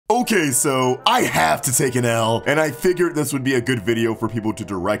Okay, so I have to take an L, and I figured this would be a good video for people to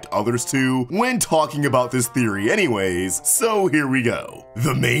direct others to when talking about this theory anyways, so here we go.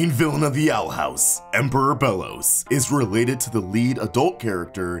 The main villain of the Owl House, Emperor Belos, is related to the lead adult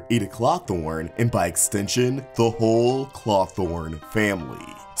character, Eda Clawthorne, and by extension, the whole Clawthorne family.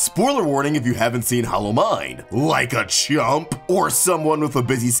 Spoiler warning if you haven't seen Hollow Mind, like a chump, or someone with a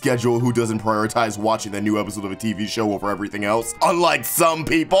busy schedule who doesn't prioritize watching the new episode of a TV show over everything else, unlike some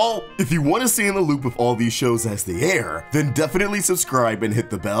people. If you want to stay in the loop of all these shows as they air, then definitely subscribe and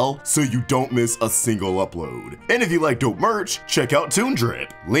hit the bell so you don't miss a single upload. And if you like dope merch, check out Toon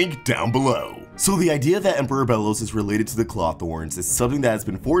Drip, link down below. So the idea that Emperor Belos is related to the Clawthorns is something that has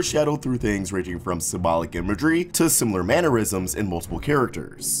been foreshadowed through things ranging from symbolic imagery to similar mannerisms in multiple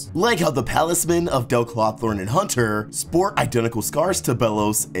characters. Like how the palismen of Dell, Clawthorne, and Hunter sport identical scars to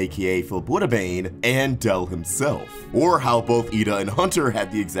Belos, aka Philip Wittebane, and Dell himself. Or how both Eda and Hunter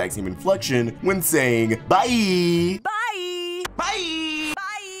had the exact same inflection when saying, bye! Bye! Bye!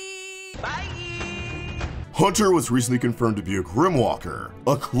 Bye! Bye! Hunter was recently confirmed to be a Grimwalker,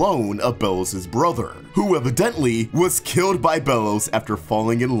 a clone of Belos' brother, who evidently was killed by Belos after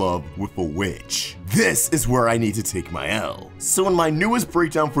falling in love with a witch. This is where I need to take my L. So in my newest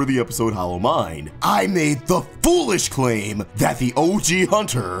breakdown for the episode Hollow Mind, I made the foolish claim that the OG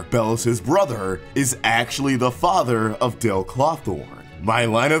Hunter, Belos' brother, is actually the father of Dell Clawthorne. My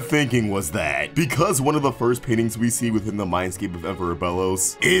line of thinking was that because one of the first paintings we see within the mindscape of Emperor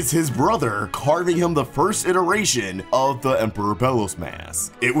Belos is his brother carving him the first iteration of the Emperor Belos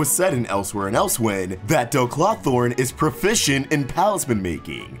mask. It was said in Elsewhere and Elsewhen that Dell Clawthorne is proficient in palisman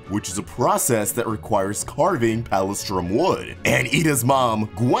making, which is a process that requires carving palistrum wood. And Eda's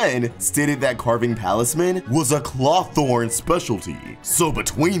mom, Gwen, stated that carving palisman was a Clawthorne specialty. So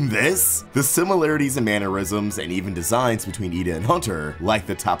between this, the similarities in mannerisms and even designs between Eda and Hunter, like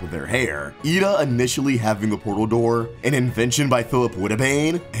the top of their hair, Eda initially having the portal door, an invention by Philip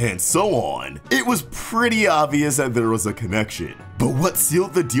Wittebane, and so on, it was pretty obvious that there was a connection. But what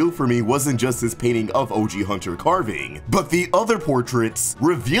sealed the deal for me wasn't just this painting of OG Hunter carving, but the other portraits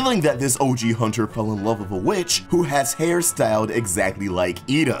revealing that this OG Hunter fell in love with a witch who has hair styled exactly like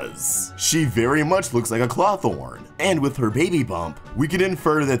Eda's. She very much looks like a Clawthorne, and with her baby bump, we can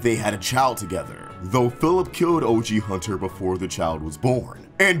infer that they had a child together, though Philip killed OG Hunter before the child was born.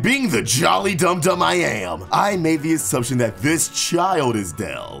 And being the jolly dum-dum I am, I made the assumption that this child is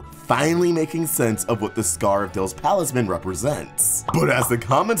Dell, finally making sense of what the scar of Dell's palisman represents. But as the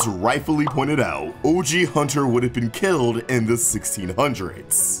comments rightfully pointed out, OG Hunter would have been killed in the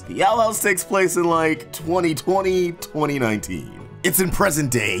 1600s. The Owl House takes place in like 2020, 2019. It's in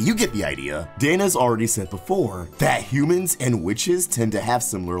present day, you get the idea. Dana's already said before that humans and witches tend to have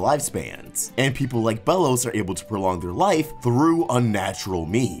similar lifespans, and people like Belos are able to prolong their life through unnatural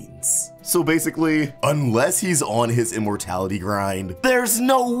means. So basically, unless he's on his immortality grind, there's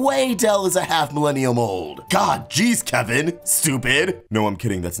no way Dell is a half millennium old. God, geez, Kevin, stupid. No, I'm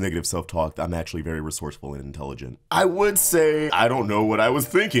kidding, that's negative self-talk. I'm actually very resourceful and intelligent. I would say I don't know what I was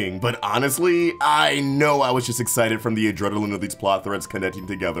thinking, but honestly, I know I was just excited from the adrenaline of these plot threads connecting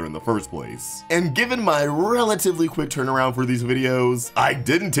together in the first place. And given my relatively quick turnaround for these videos, I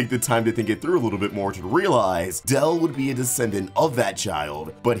didn't take the time to think it through a little bit more to realize Dell would be a descendant of that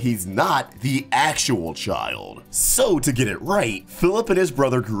child, but he's not the actual child. So to get it right, Philip and his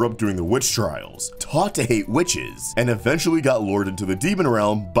brother grew up doing the witch trials, taught to hate witches, and eventually got lured into the demon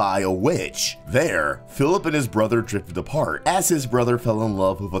realm by a witch. There, Philip and his brother drifted apart as his brother fell in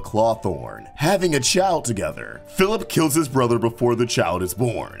love with a Clawthorne, having a child together. Philip kills his brother before the child is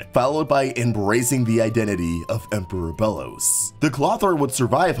born, followed by embracing the identity of Emperor Belos. The Clawthorne would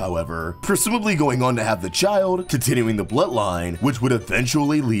survive, however, presumably going on to have the child, continuing the bloodline, which would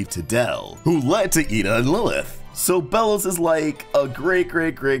eventually lead to Dell, who led to Eda and Lilith. So Belos is like a great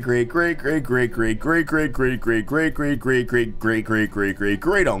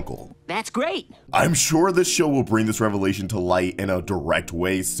uncle. That's great. I'm sure this show will bring this revelation to light in a direct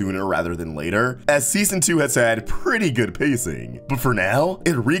way sooner rather than later, as season 2 has had pretty good pacing. But for now,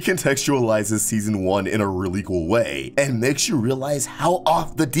 it recontextualizes season 1 in a really cool way, and makes you realize how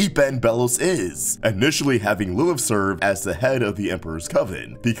off the deep end Belos is, initially having Lilith serve as the head of the Emperor's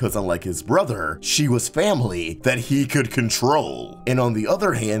Coven, because unlike his brother, she was family that he could control. And on the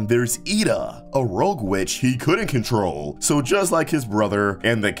other hand, there's Eda, a rogue witch he couldn't control, so just like his brother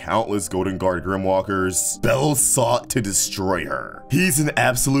and the countless Golden Guard Grim time walkers, Belos sought to destroy her. He's an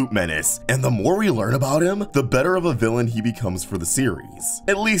absolute menace, and the more we learn about him, the better of a villain he becomes for the series.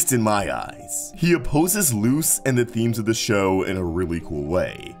 At least in my eyes. He opposes Luce and the themes of the show in a really cool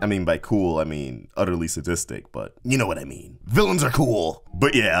way. I mean, by cool, I mean utterly sadistic, but you know what I mean. Villains are cool.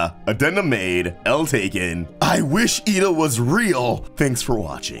 But yeah, addendum made, L taken. I wish Eda was real. Thanks for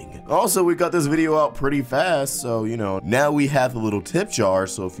watching. Also, we got this video out pretty fast, so you know, now we have a little tip jar,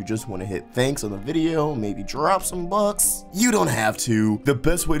 so if you just want to hit thanks on the video, maybe drop some bucks, you don't have to. The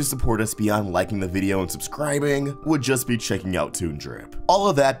best way to support us beyond liking the video and subscribing would just be checking out Toon Drip. All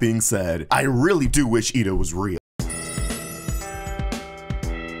of that being said, I really do wish Eda was real.